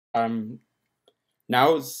Um,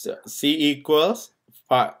 Now C equals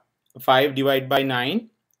 5 divided by 9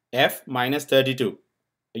 F minus 32.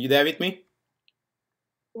 Are you there with me?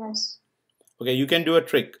 Yes. Okay, you can do a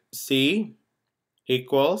trick. C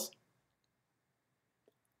equals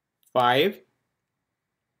 5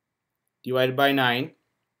 divided by 9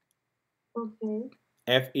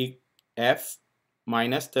 Okay. F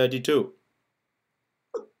minus 32.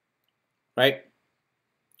 Right?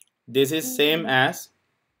 This is same as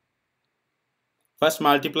first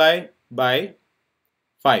multiply by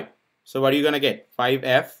 5. So what are you going to get?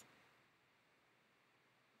 5F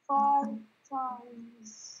 5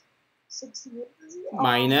 times 68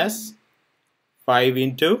 minus 5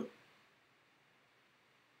 into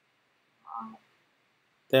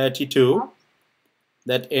 32.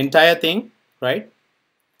 That entire thing, right?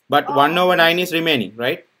 But 1 over 9 is remaining,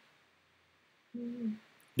 right?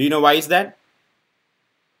 Do you know why is that?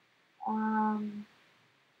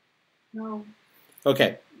 No.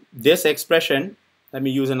 Okay, this expression, let me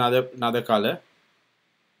use another color.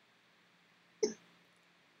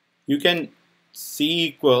 You can C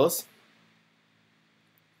equals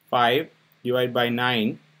 5 divided by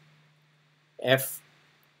 9 F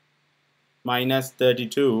minus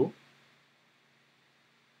 32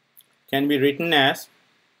 can be written as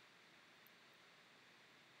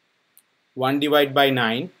 1 divided by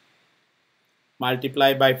 9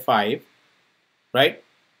 multiplied by 5, right?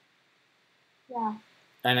 Yeah.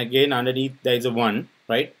 And again underneath there is a 1,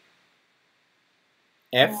 right?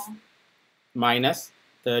 F minus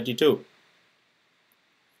 32.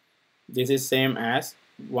 This is same as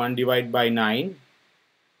 1 divided by 9.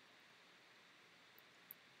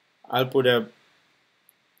 I'll put a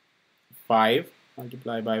 5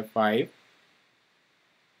 multiplied by 5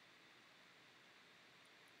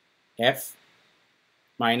 F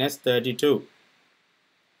minus 32.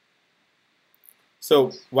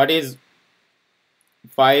 So what is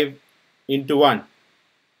 5 into 1?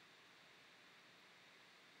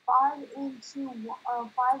 5 into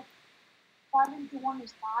 5 into 1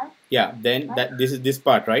 is 5. Yeah, then right? That this is this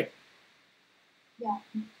part, right? Yeah.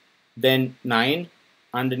 Then 9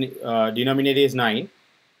 under denominator is 9.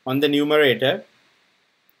 On the numerator,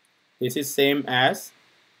 this is same as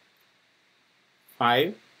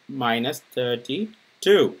 5 minus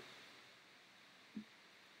 32.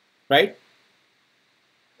 Right?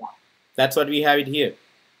 Yeah. That's what we have it here.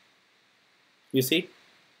 You see?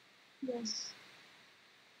 Yes.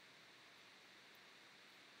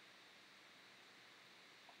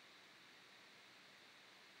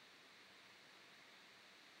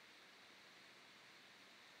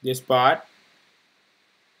 This part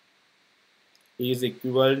is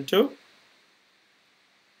equivalent to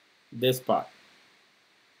this part.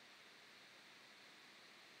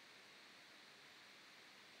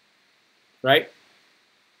 Right?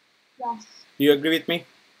 Yes. Do you agree with me?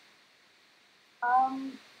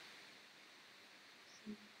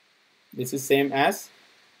 This is same as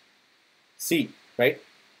C, right?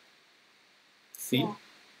 C. Yeah.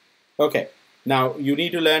 Okay. Now you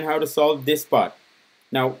need to learn how to solve this part.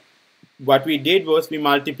 Now what we did was we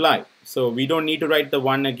multiply. So we don't need to write the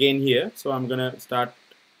 1 again here. So I'm going to start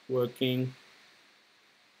working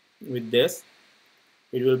with this.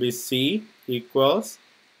 It will be C equals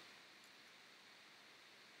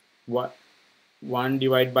 1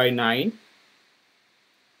 divided by 9.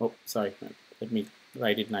 Oh, sorry. Let me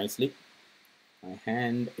write it nicely. My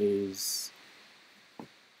hand is...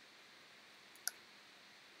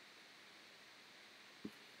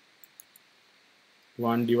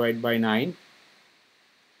 One divided by 9,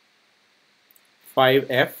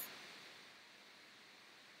 5F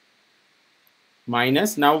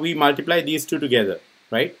minus, now we multiply these two together,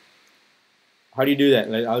 right? How do you do that?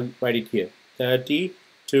 I'll write it here.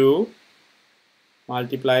 32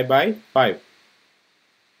 multiplied by 5.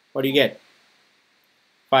 What do you get?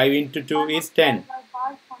 5 into 2 is 10.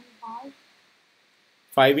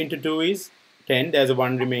 5 into 2 is 10. There's a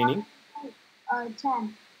 1 remaining.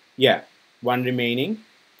 10. Yeah, 1 remaining.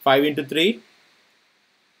 5 into 3?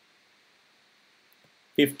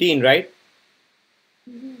 15, right?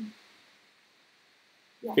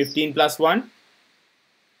 Yes. 15 plus 1?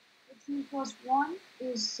 15 plus 1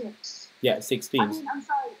 is 6. Yeah, 16. I'm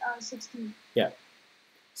sorry, 16. Yeah.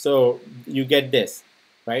 So you get this,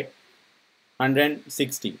 right?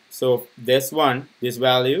 160. So this value is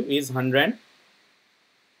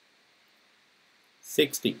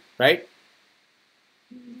 160, right?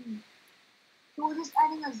 So we're just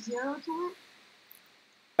adding a 0 to it?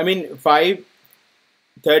 I mean,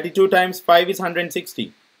 32 times 5 is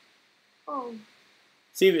 160. Oh.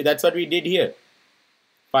 See, that's what we did here.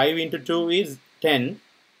 5 into 2 is 10.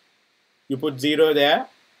 You put 0 there.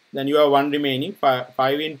 then you have 1 remaining.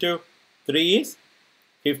 5 into 3 is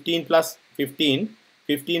 15 plus 15.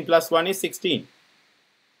 15 plus 1 is 16.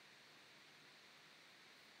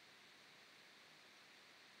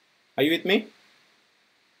 Are you with me?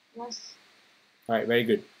 Yes. All right, very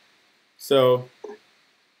good. So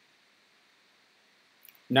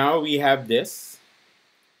now we have this.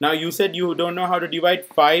 Now you said you don't know how to divide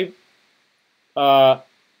 5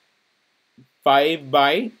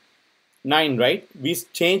 by 9, right? We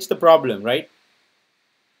changed the problem, right?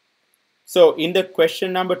 So in the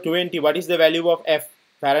question number 20, what is the value of f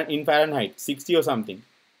in Fahrenheit? 60 or something.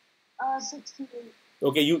 68.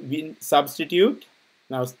 Okay, we substitute.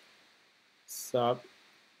 Now substitute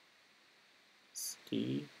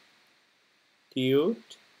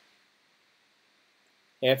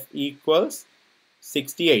f equals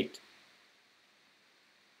 68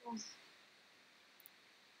 Yes.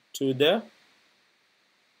 to the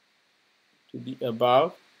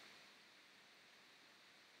above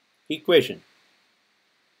equation.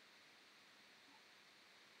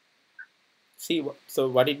 See, so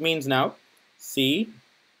what it means now, C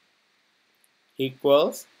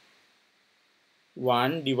equals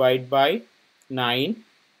 1 divided by 9,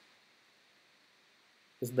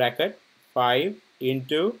 this bracket, 5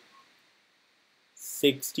 into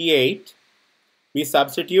 68. We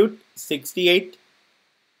substitute 68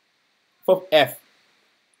 for f.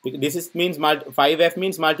 This is means 5f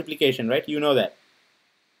means multiplication, right? You know that.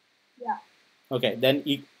 Yeah. Okay, then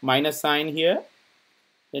minus sign here.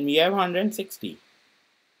 Then we have 160.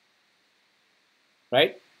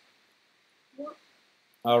 Right? Yep.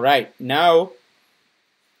 All right. Now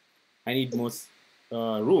I need more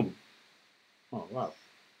room. Oh wow!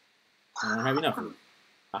 I don't have enough room.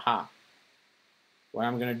 Haha. What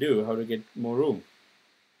I'm gonna do? How to get more room?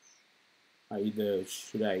 Either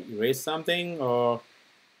should I erase something or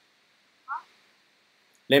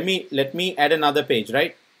let me add another page,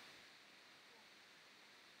 right?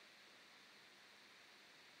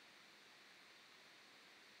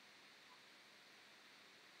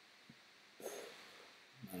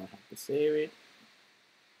 I don't have to save it.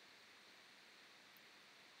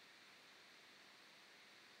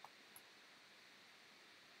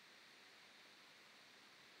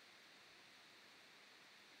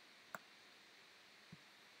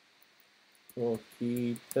 So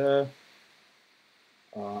keep the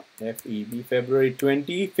FEB February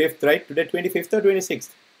 25th, right? Today 25th or 26th?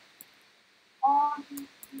 Um,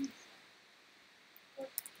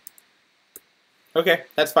 Okay,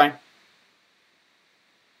 that's fine.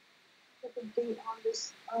 Like a date on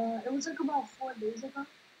this. It was like about 4 days ago.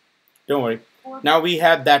 Don't worry. Now we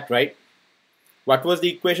have that, right? What was the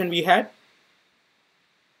equation we had?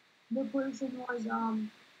 The equation was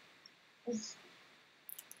is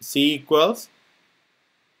C equals.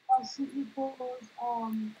 C equals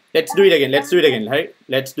Let's do it again. Let's do it again, right?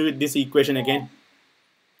 Let's do this equation again.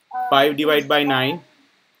 5 divided by 9.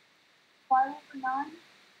 5 over 9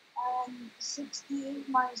 and 68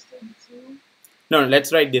 minus 32. No,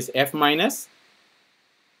 let's write this. F minus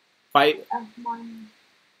 5, F minus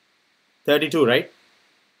 32, right?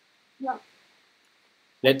 Yep.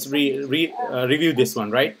 Let's review this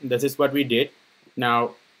one, right? This is what we did.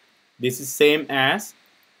 Now, this is same as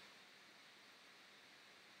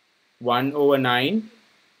 1 over 9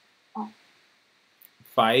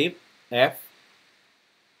 5f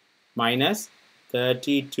minus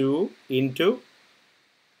 32 into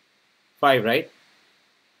 5, right?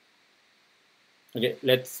 Okay,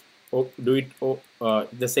 let's do it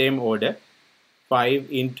the same order.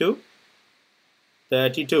 5 into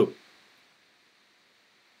 32.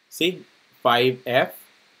 See, 5f.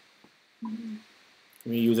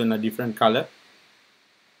 We use in a different color.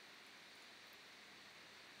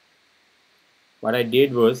 What I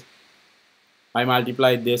did was I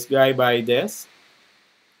multiplied this guy by this.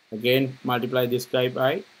 Again, multiply this guy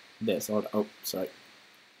by this. Oh, sorry.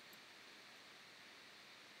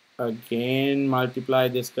 Again, multiply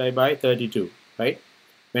this guy by 32, right?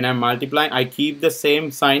 When I'm multiplying, I keep the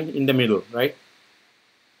same sign in the middle, right?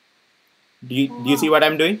 Do you see what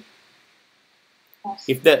I'm doing?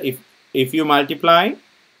 Yes. If you multiply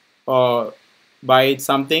or by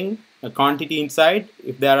something, a quantity inside,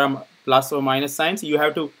 if there are plus or minus signs, you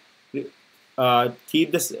have to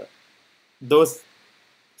keep those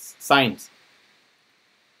signs.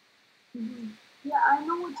 Yeah, I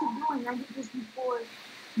know what you're doing. I did this before.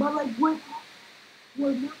 But like we're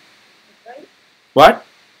multiplying it, right? What?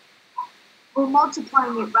 We're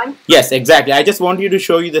multiplying it, right? Yes, exactly. I just want you to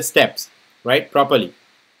show you the steps, right, properly.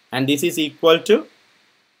 And this is equal to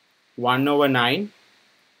 1 over 9.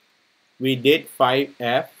 We did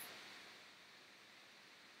 5f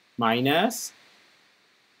minus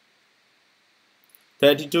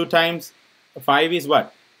 32 times 5 is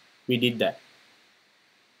what? We did that.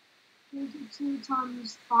 32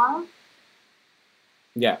 times 5?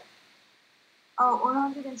 Yeah. Oh,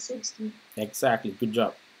 160. Exactly. Good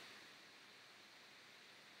job.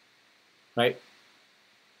 Right?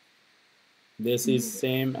 This is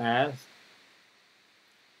same as,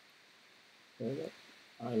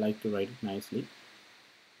 I like to write it nicely.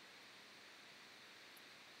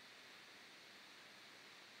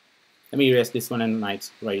 Let me erase this one and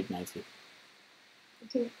write it nicely.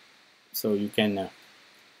 Okay. So you can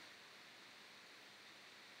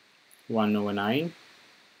 1/9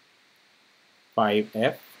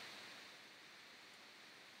 5f.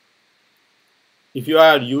 If you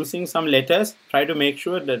are using some letters, try to make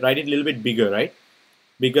sure that write it a little bit bigger, right?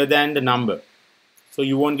 Bigger than the number, so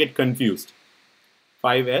you won't get confused.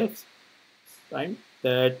 5f times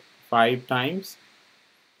that 5 times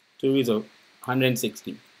 2 is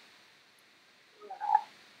 160.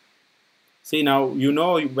 See, now you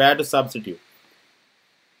know where to substitute.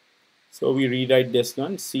 So we rewrite this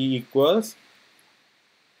one. C equals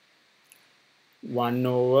 1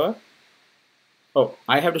 over. Oh,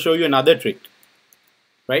 I have to show you another trick,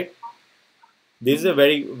 right? This is a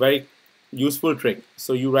very useful trick.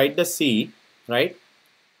 So you write the C, right?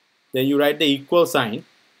 Then you write the equal sign.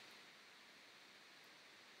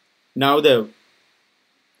 Now the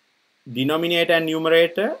denominator and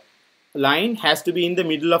numerator line has to be in the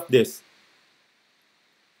middle of this.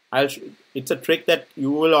 It's a trick that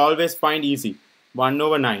you will always find easy.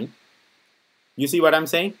 1/9. You see what I'm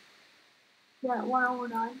saying? Yeah,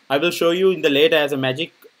 1/9. I will show you in the later as a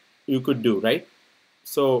magic you could do, right?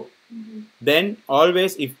 So then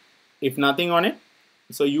always if nothing on it,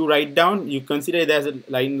 so you write down, you consider it as a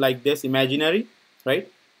line like this, imaginary,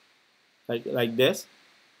 right? Like this.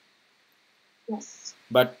 Yes.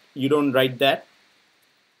 But you don't write that.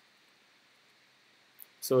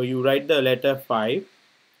 So you write the letter 5,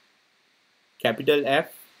 capital F,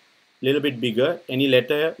 little bit bigger. Any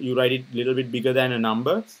letter you write it little bit bigger than a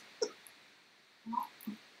number.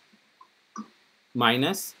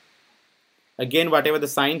 Minus. Again, whatever the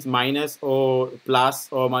signs, minus or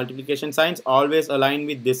plus or multiplication signs, always align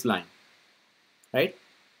with this line, right?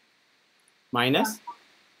 Minus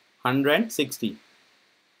 160.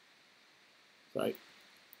 Right.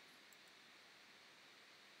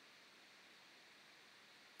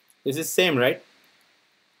 This is same, right?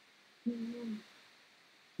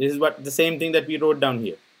 This is what the same thing that we wrote down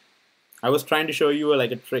here. I was trying to show you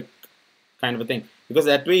like a trick kind of a thing, because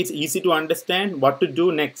that way it's easy to understand what to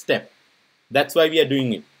do next step. That's why we are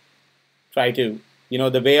doing it. Try to,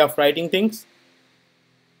 the way of writing things.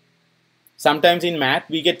 Sometimes in math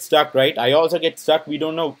we get stuck, right? I also get stuck. I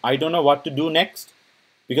don't know what to do next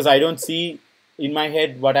because I don't see in my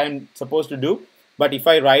head what I'm supposed to do. But if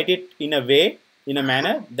I write it in a way, in a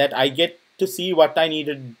manner that I get to see what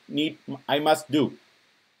I must do.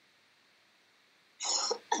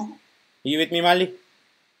 Are you with me, Mali?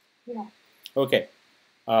 Yeah. Okay.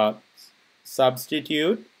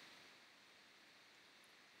 Substitute.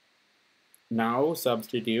 Now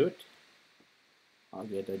substitute. I'll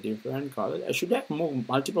get a different color. I should have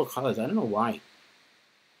multiple colors. I don't know why.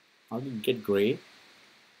 I'll get gray.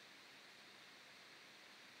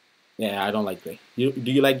 Yeah, I don't like gray.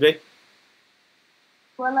 Do you like gray?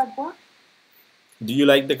 Do I like what? Do you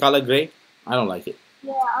like the color gray? I don't like it.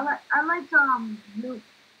 Yeah, I like blue.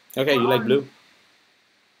 Okay, you like blue.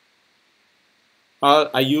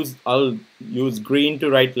 I'll use green to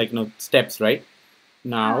write like steps, right?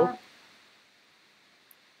 Now.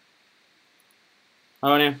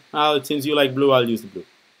 Since you like blue, I'll use the blue.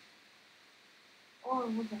 Oh,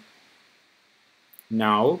 okay.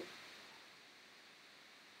 Now.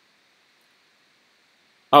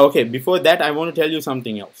 Okay, before that, I want to tell you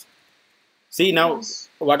something else. See, now, Yes.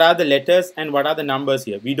 What are the letters and what are the numbers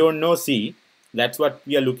here? We don't know C. That's what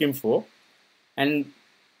we are looking for. And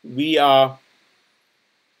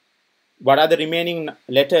what are the remaining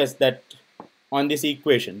letters that on this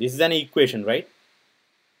equation? This is an equation, right?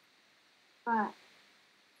 Right.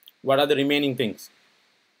 What are the remaining things?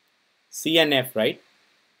 C and F, right?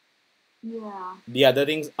 Yeah. The other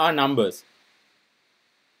things are numbers.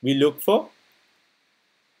 We look for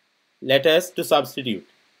letters to substitute.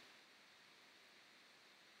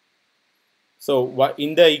 So what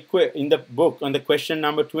in the book on the question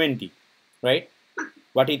number 20, right?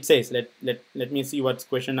 What it says, let me see what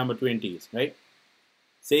question number 20 is, right?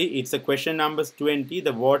 Say it's a question number 20.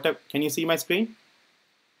 The water, can you see my screen?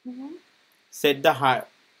 Said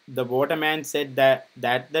the waterman said that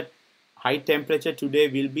the high temperature today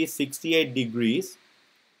will be 68 degrees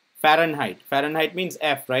Fahrenheit. Fahrenheit means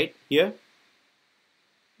F, right? Here.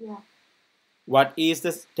 Yeah. what is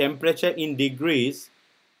the temperature in degrees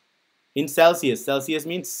in Celsius? Celsius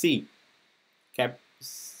means C.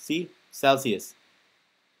 C Celsius.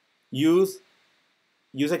 Use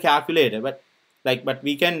a calculator, but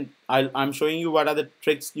we can. I'm showing you what are the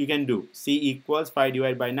tricks you can do. C equals 5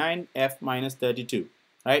 divided by 9, F minus 32.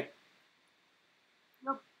 Right?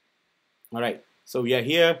 Yep. All right. So we are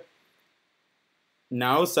here.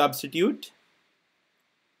 Now substitute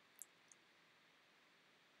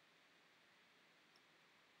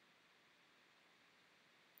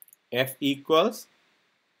F equals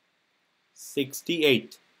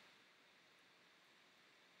 68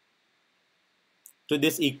 to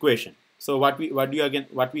this equation. So what we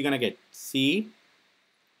gonna get? C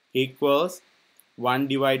equals 1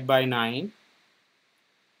 divided by 9,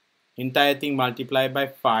 entire thing multiplied by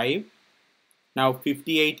 5. Now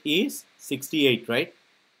 58 is 68, right?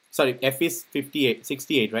 Sorry, F is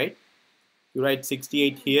 68, right? You write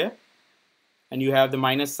 68 here, and you have the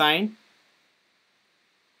minus sign,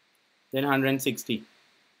 then 160.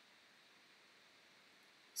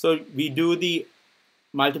 So we do the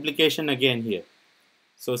multiplication again here.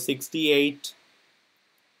 So 68,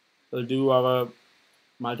 we'll do our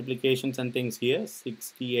multiplications and things here.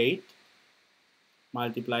 68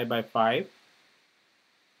 multiplied by 5.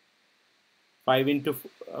 5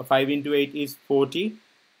 into 8 is 40.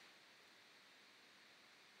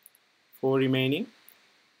 4 remaining.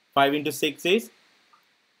 5 into 6 is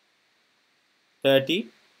 30.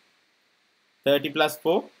 30 plus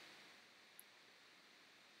 4,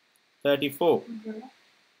 34. Okay.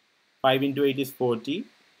 5 into 8 is 40.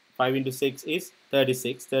 5 into 6 is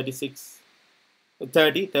 36.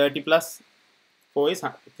 30 plus 4 is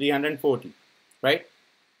 340. Right?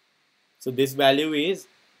 So this value is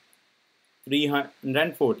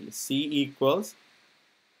 340. C equals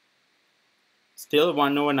still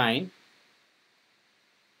 1 over 9.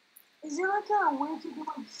 Is there like a way to do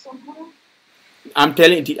it simpler? I'm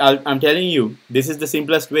telling you, this is the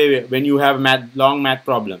simplest way when you have long math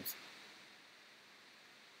problems.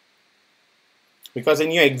 Because in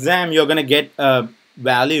your exam, you're going to get a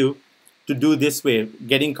value to do this way,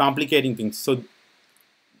 getting complicating things. So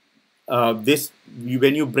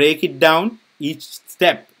when you break it down, each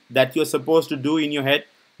step that you're supposed to do in your head,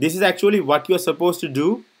 this is actually what you're supposed to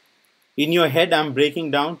do in your head. I'm breaking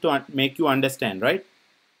down to make you understand, right?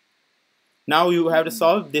 Now you have to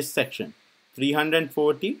solve this section.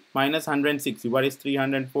 340 minus 160. What is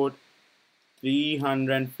 340?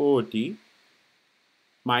 340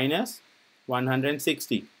 minus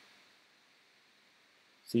 160.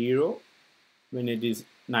 0. When it is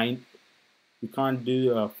 9, you can't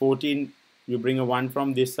do 14. You bring a 1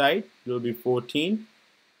 from this side. It will be 14.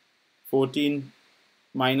 14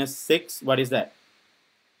 minus 6. What is that?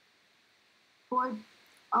 But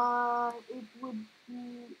it would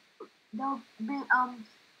be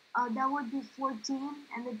that would be 14,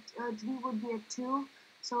 and the 3 would be a 2.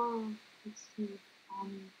 So let's see.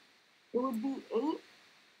 It would be 8,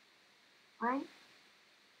 right?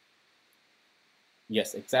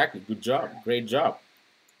 Yes, exactly. Good job. Great job.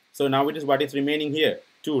 So now it is what is remaining here.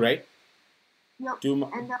 2, right? Yep. 2.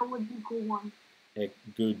 And that would equal 1.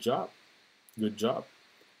 Good job. Good job.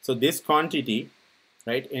 So this quantity,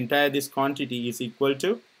 right? Entire this quantity is equal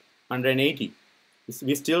to 180.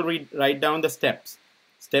 We still write down the steps.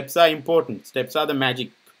 Steps are important. Steps are the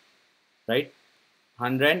magic, right?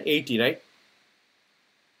 180, right?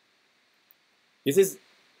 This is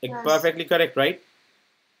Yes. perfectly correct, right?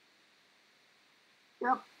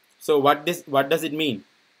 Yep. So what does it mean?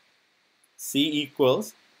 C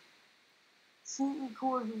equals 1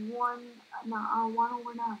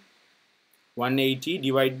 over 9. 180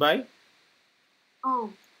 divided by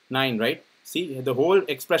Oh. 9, right? See the whole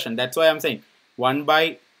expression. That's why I'm saying 1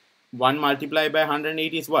 multiplied by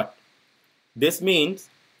 180 is what? This means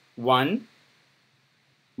 1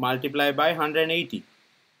 multiplied by 180.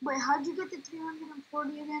 Wait, how'd you get the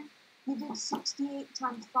 340 again? You did 68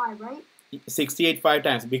 times 5, right? 68 5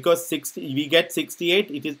 times, because 60 we get 68.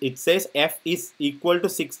 It says F is equal to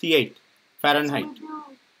 68 Fahrenheit.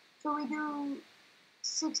 So we do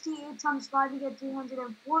 68 times 5 to get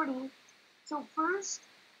 340. So first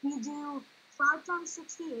we do 5 times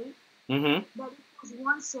 68. Mm-hmm. That equals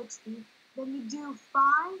 160. Then we do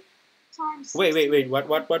 5 times 68. Wait. What?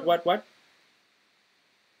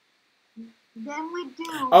 Then we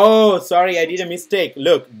do... Oh, sorry, I did a mistake.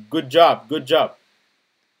 Look, good job.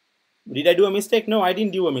 Did I do a mistake? No, I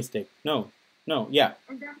didn't do a mistake. No, yeah.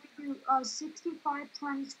 And then we do 65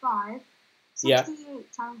 times 5.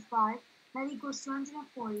 68 times 5. That equals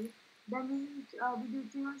 240. Then we do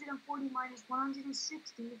 340 minus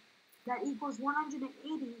 160. That equals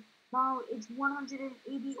 180. Now it's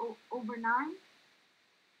 180 over 9.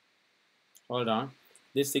 hold on.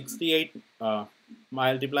 This 68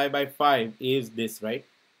 multiplied by 5 is this, right?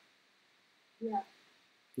 Yeah.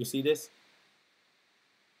 You see this?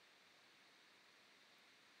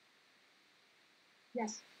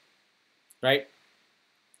 Yes. Right?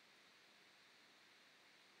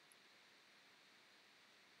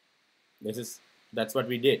 That's what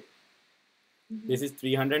we did. This is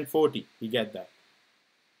 340. We get that.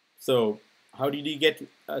 So how did you get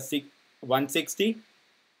 160?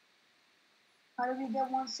 How did we get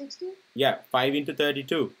 160? Yeah, 5 into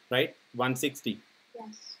 32, right? 160.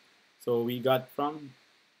 Yes. So we got from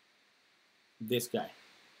this guy.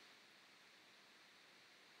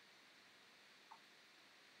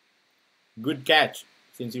 Good catch.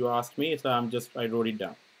 Since you asked me, so I wrote it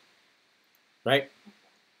down. Right?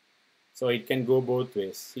 So it can go both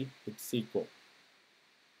ways. See, it's equal.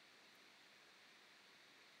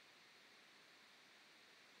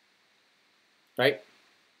 Right?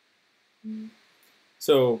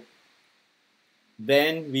 So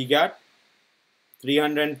then we got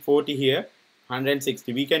 340 here,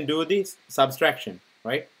 160. We can do this subtraction,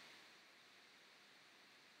 right?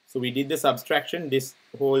 So we did the subtraction, this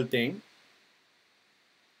whole thing.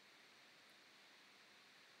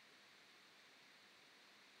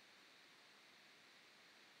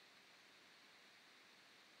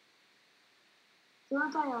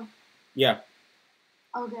 Yeah.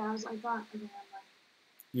 Okay, I thought, okay,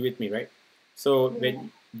 You with me, right? So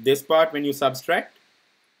when this part, when you subtract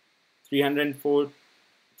 340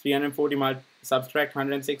 subtract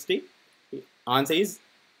 160, answer is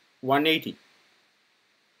 180.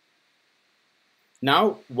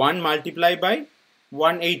 Now 1 multiply by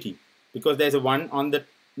 180 because there's a 1 on the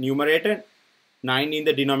numerator, 9 in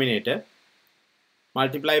the denominator.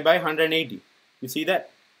 Multiply by 180. You see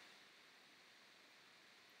that?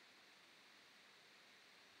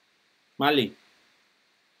 Mali.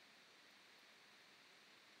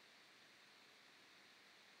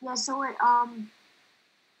 Yeah, so we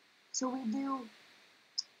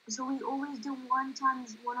always do 1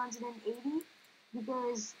 times 180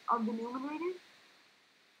 because of the numerator.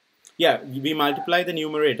 Yeah, we multiply the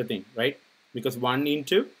numerator thing, right? Because 1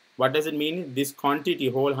 into, what does it mean? This quantity,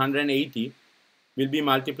 whole 180, will be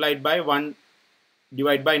multiplied by 1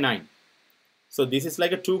 divided by 9. So this is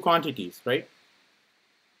like a two quantities, right?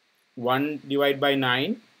 1 divided by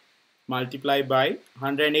 9 multiplied by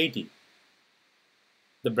 180.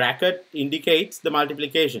 The bracket indicates the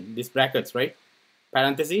multiplication, these brackets, right?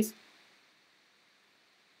 Parentheses.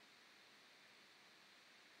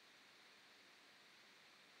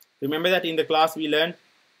 Remember that in the class we learned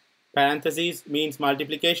parentheses means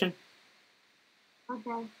multiplication.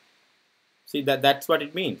 Okay. See, that's what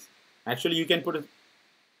it means. Actually, you can put it,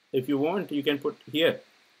 if you want, you can put here.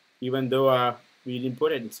 Even though we didn't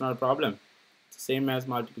put it, it's not a problem. It's the same as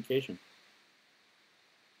multiplication.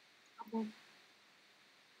 Okay.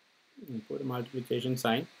 You put a multiplication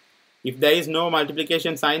sign. If there is no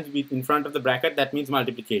multiplication sign in front of the bracket, that means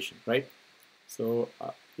multiplication, right? So,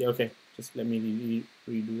 yeah, okay, just let me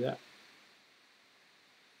redo that.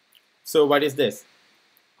 So what is this?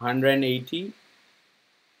 180.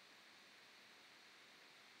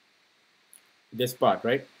 This part,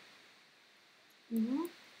 right? Mm-hmm.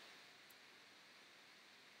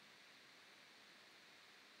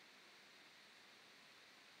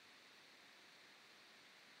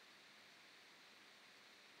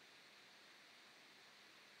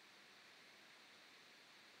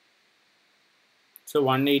 So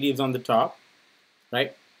 180 is on the top,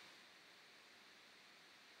 right?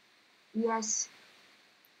 Yes.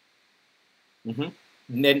 And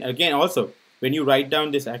then again, also, when you write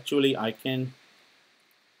down this, actually, I can.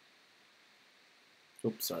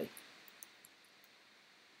 Oops, sorry.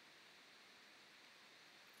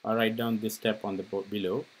 I'll write down this step on the board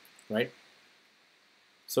below, right?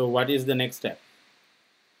 So what is the next step?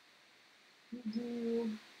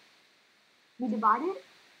 We divide it?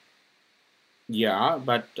 Yeah,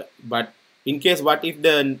 but in case, what if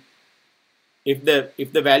the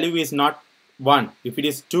value is not 1, if it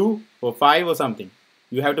is 2 or 5 or something,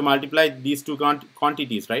 you have to multiply these two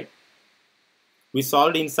quantities, right? We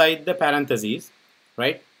solved inside the parentheses,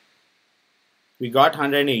 right? We got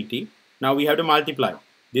 180. Now we have to multiply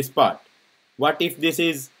this part. What if this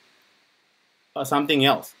is something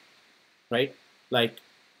else, right? Like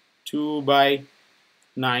 2 by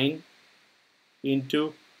 9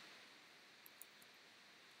 into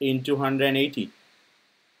 180.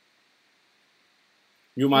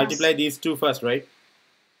 You multiply these two first, right?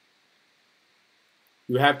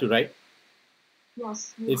 You have to, right?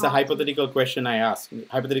 Yes. It's a hypothetical question I ask.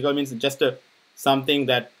 Hypothetical means just something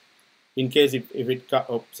that, in case if it,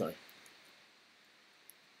 oh, sorry.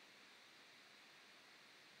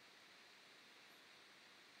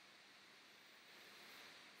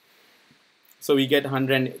 So we get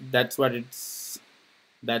 100. That's what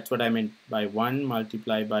I meant by 1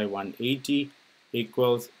 multiplied by 180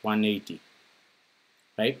 equals 180,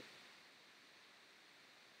 right?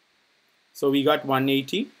 So we got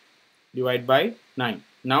 180 divided by 9.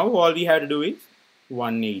 Now all we have to do is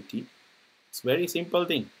 180. It's a very simple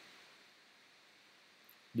thing.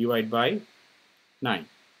 Divide by 9.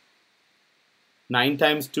 9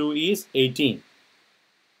 times 2 is 18.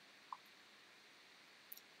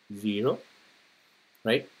 0,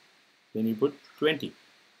 right? Then you put 20.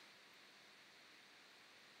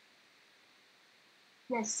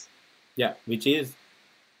 Yes. Yeah, which is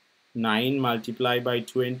 9 multiplied by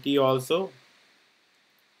 20 also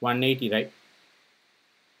 180, right?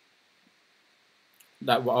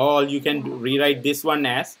 That all you can do, rewrite this one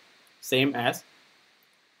as same as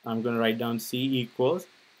I'm going to write down C equals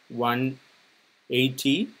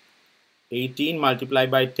 180, 18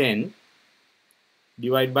 multiplied by 10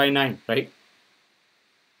 divided by 9, right?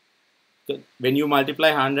 When you multiply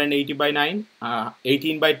 180 by 9,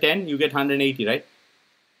 18 by 10, you get 180, right?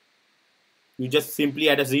 You just simply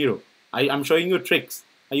add a 0. I'm showing you tricks.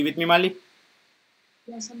 Are you with me, Mali?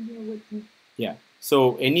 Yes, I'm here with you. Yeah.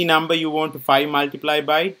 So any number you want to 5 multiply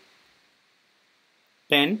by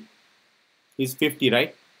 10 is 50,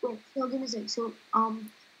 right? Wait, so give me a sec. So then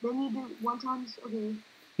you do 1 times, okay.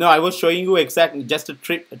 No, I was showing you exactly just a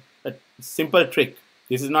trick, a simple trick.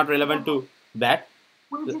 This is not relevant to that.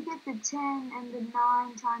 Where did you get the 10 and the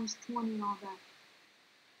 9 times 20 and all that?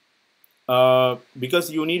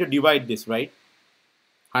 Because you need to divide this, right?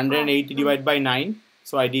 180 divided by 9.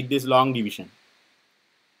 So I did this long division.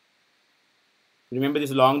 Remember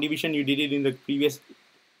this long division? You did it in the previous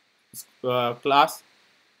class.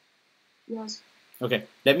 Yes. Okay.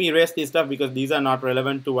 Let me erase this stuff because these are not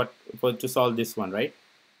relevant to to solve this one, right?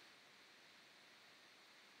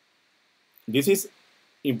 This is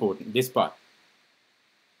important. This part.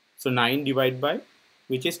 So 9 divided by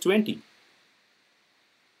which is 20.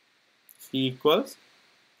 C equals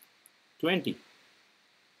 20.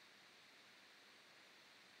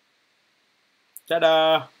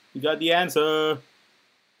 Ta-da! You got the answer.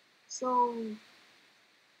 So,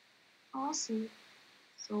 oh, I see.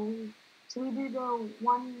 So we did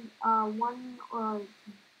 1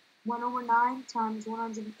 over 9 times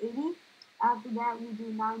 180. After that, we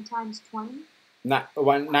do 9 times 20.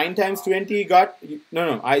 9 times 20 got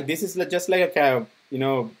no. This is just like a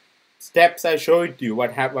steps I showed you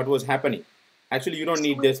what was happening. Actually, you don't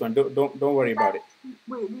need this one. Don't worry about it.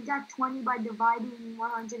 Wait, we got 20 by dividing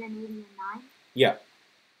 180 and 9. Yeah.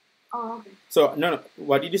 Oh, okay. So no.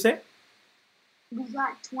 What did you say? We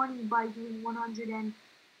got 20 by doing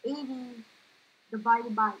 180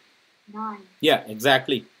 divided by 9. Yeah,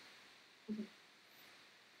 exactly. Okay.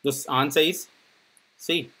 The answer is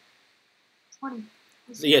C. 20.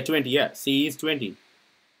 Yeah, 20. Yeah, C is 20.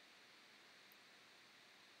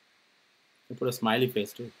 I put a smiley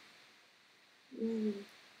face too.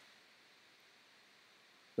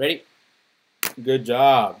 Ready? Good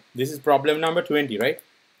job. This is problem number 20, right?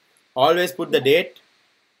 Always put the date.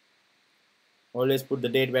 Always put the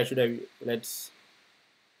date. Where should I? Let's.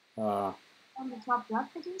 On the top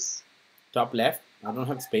left, I guess. Top left. I don't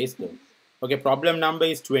have space though. Okay, problem number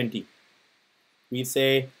is 20. We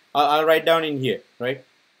say I'll write down in here, right?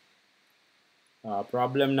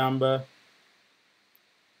 Problem number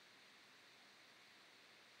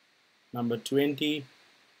 20.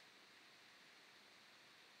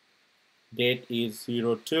 Date is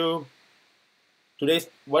 02. Today's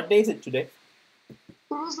what day is it today?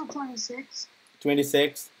 Today's the 26th.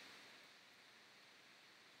 26.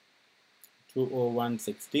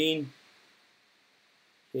 20116.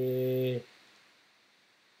 Okay.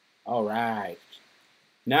 All right.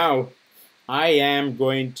 Now I am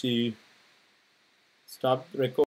going to stop recording.